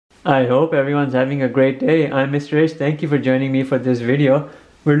I hope everyone's having a great day. I'm Mr. H. Thank you for joining me for this video.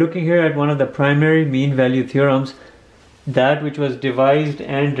 We're looking here at one of the primary mean value theorems, that which was devised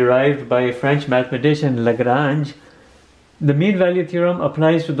and derived by a French mathematician, Lagrange. The mean value theorem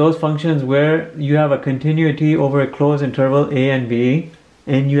applies to those functions where you have a continuity over a closed interval a and b,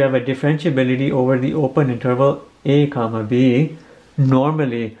 and you have a differentiability over the open interval a comma b.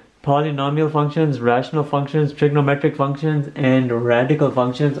 Normally, polynomial functions, rational functions, trigonometric functions, and radical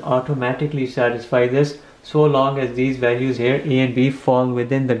functions automatically satisfy this, so long as these values here, a and b, fall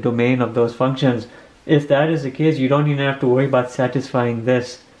within the domain of those functions. If that is the case, you don't even have to worry about satisfying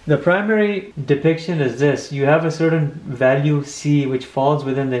this. The primary depiction is this. You have a certain value c which falls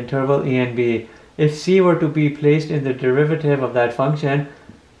within the interval a and b. If c were to be placed in the derivative of that function,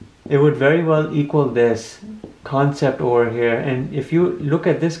 it would very well equal this concept over here. And if you look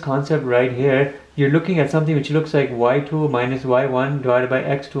at this concept right here, you're looking at something which looks like y2 minus y1 divided by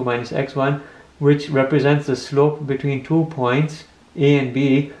x2 minus x1, which represents the slope between 2 points a and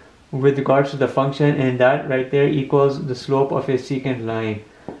b with regards to the function, and that right there equals the slope of a secant line.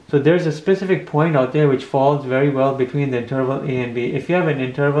 So there's a specific point out there which falls very well between the interval a and b. If you have an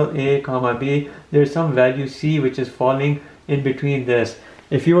interval a comma b, there's some value c which is falling in between this.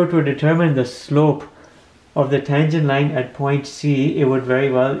 If you were to determine the slope of the tangent line at point C, it would very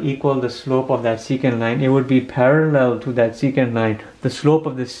well equal the slope of that secant line. It would be parallel to that secant line. The slope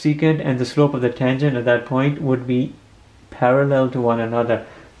of the secant and the slope of the tangent at that point would be parallel to one another.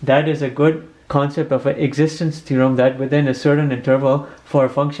 That is a good concept of an existence theorem, that within a certain interval for a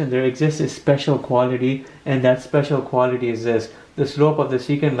function there exists a special quality, and that special quality is this. The slope of the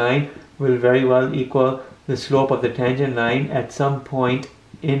secant line will very well equal the slope of the tangent line at some point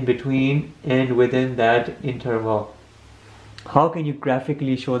in between and within that interval. How can you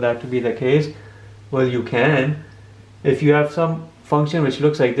graphically show that to be the case? Well, you can. If you have some function which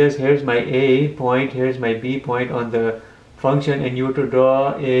looks like this, here's my a point, here's my b point on the function, and you were to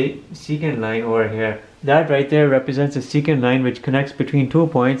draw a secant line over here. That right there represents a secant line which connects between 2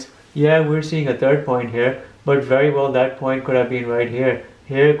 points. Yeah, we're seeing a third point here, but very well that point could have been right here.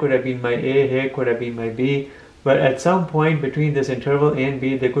 Here could have been my a, here could have been my b. But at some point between this interval a and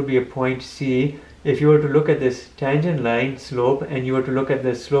b, there could be a point C. If you were to look at this tangent line slope and you were to look at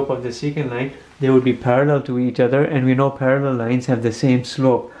the slope of the secant line, they would be parallel to each other, and we know parallel lines have the same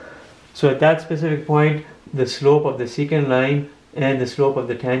slope. So at that specific point, the slope of the secant line and the slope of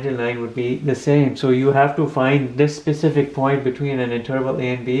the tangent line would be the same. So you have to find this specific point between an interval a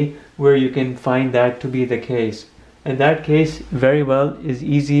and b where you can find that to be the case. And that case very well is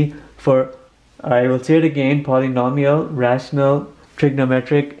easy for, I will say it again, polynomial, rational,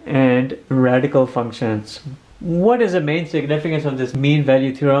 trigonometric, and radical functions. What is the main significance of this mean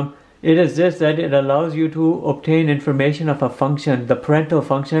value theorem? It is this, that it allows you to obtain information of a function, the parental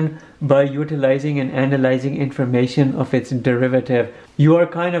function, by utilizing and analyzing information of its derivative. You are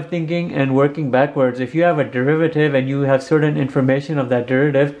kind of thinking and working backwards. If you have a derivative and you have certain information of that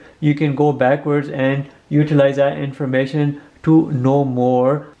derivative, you can go backwards and utilize that information to know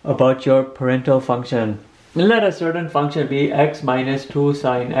more about your parental function. Let a certain function be x minus 2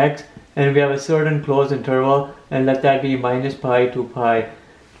 sine x, and we have a certain closed interval, and let that be minus pi to pi.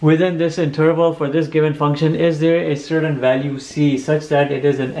 Within this interval for this given function, is there a certain value c such that it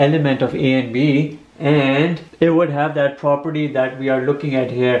is an element of a and b, and it would have that property that we are looking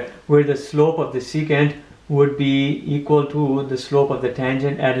at here, where the slope of the secant would be equal to the slope of the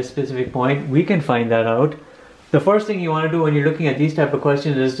tangent at a specific point. We can find that out. The first thing you want to do when you're looking at these type of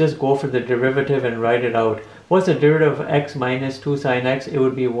questions is just go for the derivative and write it out. What's the derivative of x minus 2 sine x? It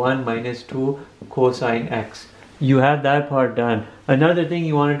would be 1 minus 2 cosine x. You have that part done. Another thing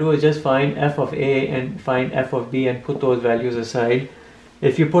you want to do is just find f of a and find f of b and put those values aside.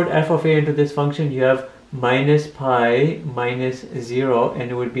 If you put f of a into this function, you have minus pi minus 0, and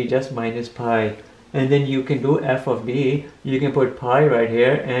it would be just minus pi. And then you can do f of b, you can put pi right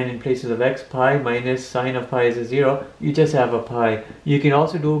here, and in places of x, pi minus sine of pi is a 0, you just have a pi. You can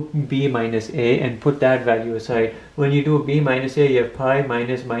also do b minus a and put that value aside. When you do b minus a, you have pi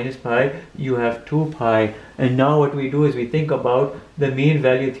minus minus pi, you have 2 pi. And now what we do is we think about the mean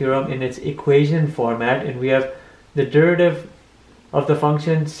value theorem in its equation format, and we have the derivative of the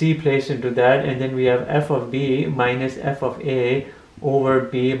function c placed into that, and then we have f of b minus f of a over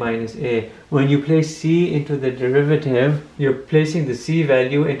b minus a. When you place c into the derivative, you're placing the c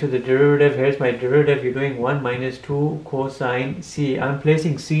value into the derivative. Here's my derivative. You're doing 1 minus 2 cosine c. I'm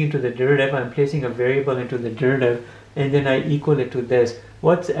placing c into the derivative. I'm placing a variable into the derivative, and then I equal it to this.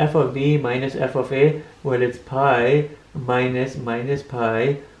 What's f of b minus f of a? Well, it's pi minus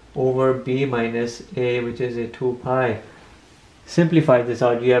pi over b minus a, which is a 2 pi. simplify this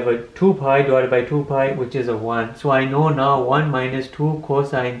out. You have a 2 pi divided by 2 pi, which is a 1. So I know now 1 minus 2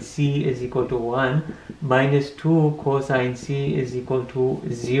 cosine c is equal to 1, minus 2 cosine c is equal to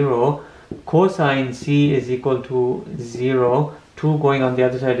 0, cosine c is equal to 0, 2 going on the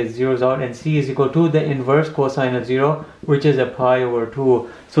other side is zeros out, and c is equal to the inverse cosine of 0, which is a pi over 2.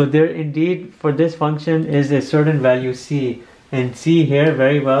 So there indeed for this function is a certain value c, and c here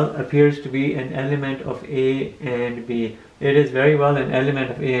very well appears to be an element of a and b. It is very well an element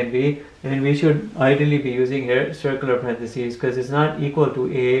of a and b, and we should ideally be using here circular parentheses because it's not equal to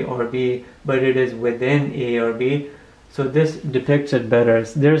a or b, but it is within a or b. So this depicts it better.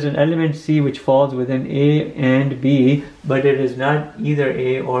 There's an element c which falls within a and b, but it is not either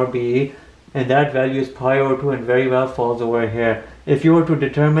a or b, and that value is pi over 2 and very well falls over here. If you were to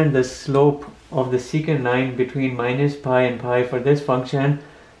determine the slope of the secant line between minus pi and pi for this function,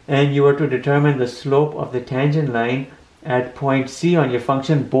 and you were to determine the slope of the tangent line at point C on your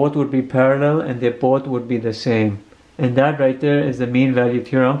function, both would be parallel and they both would be the same. And that right there is the mean value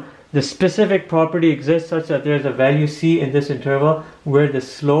theorem. The specific property exists such that there is a value c in this interval where the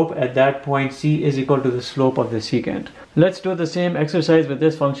slope at that point c is equal to the slope of the secant. Let's do the same exercise with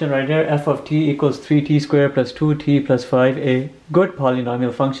this function right here. F of t equals 3t squared plus 2t plus 5, a good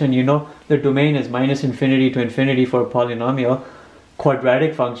polynomial function. You know the domain is minus infinity to infinity for polynomial,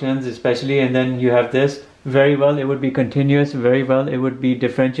 quadratic functions especially, and then you have this. Very well it would be continuous, very well it would be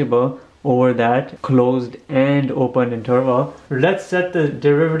differentiable over that closed and open interval. Let's set the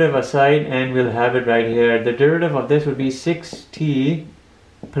derivative aside and we'll have it right here. The derivative of this would be 6t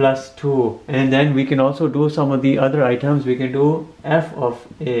plus 2, and then we can also do some of the other items. We can do f of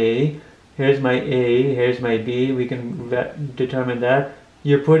a, here's my a, here's my b, we can determine that.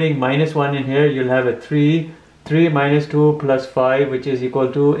 You're putting minus 1 in here, you'll have a 3 minus 2 plus 5, which is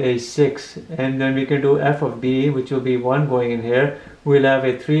equal to a 6, and then we can do f of b, which will be 1 going in here. We'll have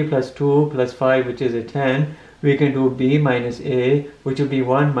a 3 plus 2 plus 5, which is a 10. We can do b minus a, which will be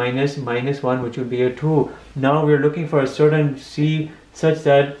 1 minus 1, which will be a 2. Now we're looking for a certain c such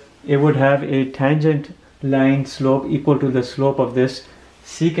that it would have a tangent line slope equal to the slope of this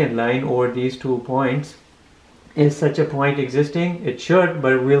secant line over these 2 points. Is such a point existing? It should,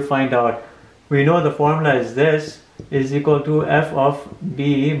 but we'll find out. We know the formula is this, is equal to f of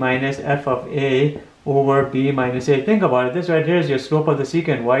b minus f of a over b minus a. Think about it, this right here is your slope of the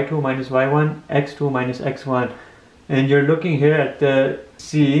secant, y2 minus y1, x2 minus x1. And you're looking here at the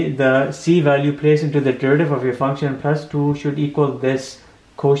c value placed into the derivative of your function plus 2 should equal this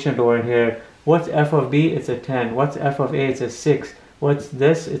quotient over here. What's f of b? It's a 10. What's f of a? It's a 6. What's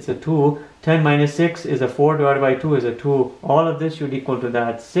this? It's a 2. 10 minus 6 is a 4 divided by 2 is a 2. All of this should equal to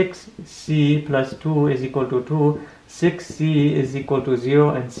that. 6c plus 2 is equal to 2. 6c is equal to 0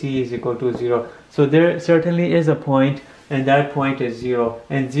 and c is equal to 0. So there certainly is a point, and that point is 0.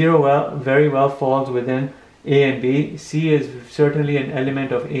 And 0 very well falls within a and b. C is certainly an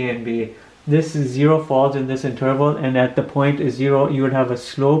element of a and b. This 0 falls in this interval, and at the point is 0 you would have a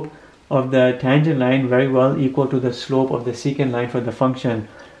slope of the tangent line very well equal to the slope of the secant line for the function.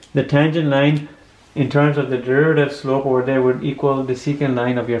 The tangent line in terms of the derivative slope over there would equal the secant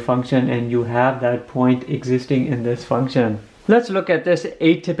line of your function, and you have that point existing in this function. Let's look at this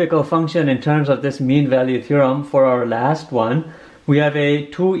atypical function in terms of this mean value theorem for our last one. We have a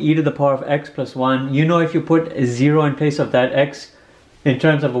 2e to the power of x plus 1. You know if you put a 0 in place of that x in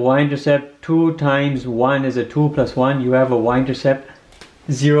terms of a y-intercept, 2 times 1 is a 2 plus 1. You have a y-intercept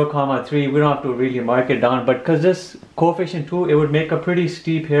 0, 3. We don't have to really mark it down, but because this coefficient 2, it would make a pretty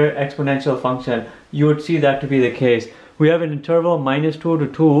steep here exponential function. You would see that to be the case. We have an interval minus 2 to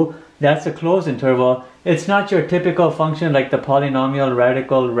 2. That's a closed interval. It's not your typical function like the polynomial,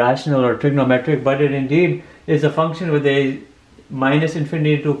 radical, rational, or trigonometric, but it indeed is a function with a minus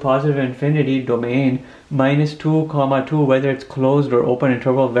infinity to positive infinity domain. Minus 2, 2, whether it's closed or open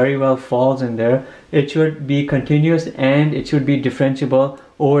interval, very well falls in there. It should be continuous and it should be differentiable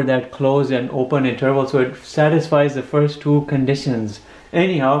over that closed and open interval, so it satisfies the first 2 conditions.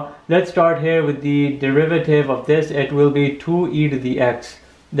 Anyhow, let's start here with the derivative of this. It will be 2e to the x.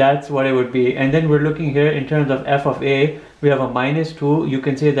 That's what it would be. And then we're looking here in terms of f of a. We have a minus 2. You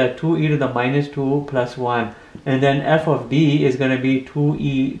can say that 2e to the minus 2 plus 1. And then f of b is going to be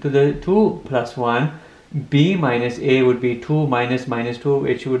 2e to the 2 plus 1. b minus a would be 2 minus minus 2,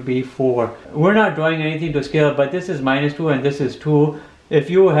 which would be 4. We're not drawing anything to scale, but this is minus 2 and this is 2. If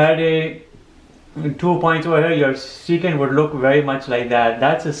you had a 2 points over here, your secant would look very much like that.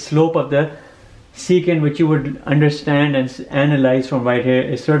 That's the slope of the secant, which you would understand and analyze from right here,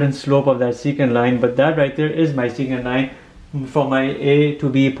 a certain slope of that secant line. But that right there is my secant line from my A to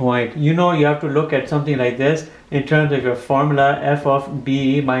B point. You know, you have to look at something like this in terms of your formula f of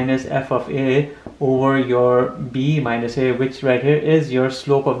b minus f of a over your b minus a, which right here is your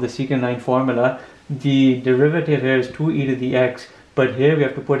slope of the secant line formula. The derivative here is 2e to the x, but here we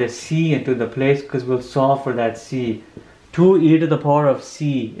have to put a c into the place because we'll solve for that c. 2e to the power of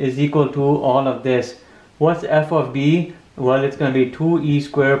c is equal to all of this. What's f of b? Well, it's going to be 2e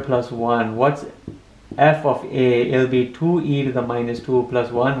squared plus 1. What's f of a? It'll be 2e to the minus 2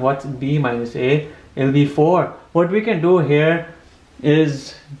 plus 1. What's b minus a? It'll be 4. What we can do here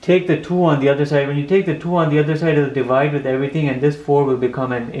is take the 2 on the other side. When you take the 2 on the other side, it'll divide with everything, and this 4 will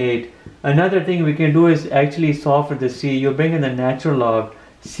become an 8. Another thing we can do is actually solve for the c. You bring in the natural log.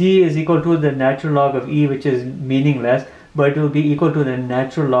 C is equal to the natural log of e, which is meaningless, but it will be equal to the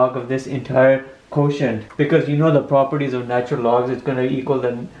natural log of this entire quotient. Because you know the properties of natural logs, it's going to equal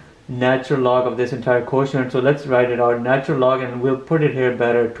the natural log of this entire quotient. So let's write it out. Natural log, and we'll put it here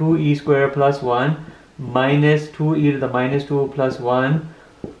better. 2e squared plus 1 minus 2e to the minus 2 plus 1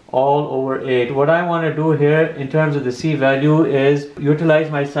 all over 8. What I want to do here in terms of the c value is utilize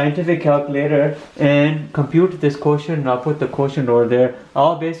my scientific calculator and compute this quotient, and I'll put the quotient over there.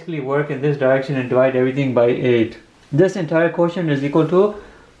 I'll basically work in this direction and divide everything by 8. This entire quotient is equal to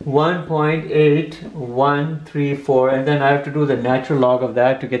 1.8134, and then I have to do the natural log of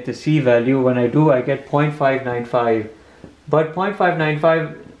that to get the c value. When I do, I get 0.595, but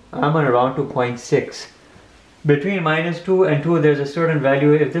 0.595 I'm going to round to 0.6. Between minus 2 and 2 there's a certain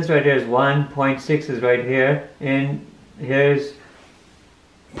value. If this right here is 1, 0.6 is right here, and here's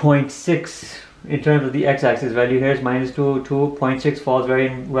 0.6 in terms of the x-axis value. Here's minus 2, 0.6 falls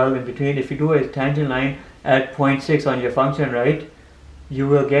very well in between. If you do a tangent line at 0.6 on your function, right, you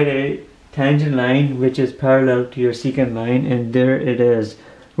will get a tangent line which is parallel to your secant line, and there it is.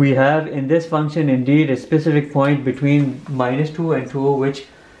 We have in this function indeed a specific point between minus 2 and 2 which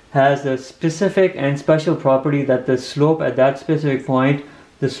has the specific and special property that the slope at that specific point,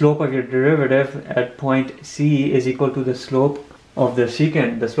 the slope of your derivative at point C, is equal to the slope of the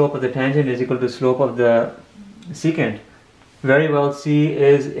secant. The slope of the tangent is equal to the slope of the secant. Very well, C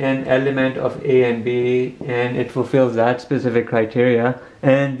is an element of A and B, and it fulfills that specific criteria.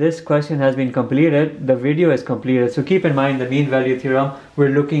 And this question has been completed. The video is completed. So keep in mind the mean value theorem. We're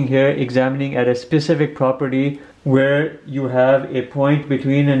looking here, examining at a specific property where you have a point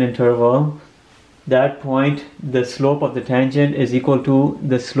between an interval. That point, the slope of the tangent is equal to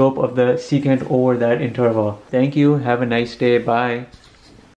the slope of the secant over that interval. Thank you. Have a nice day. Bye.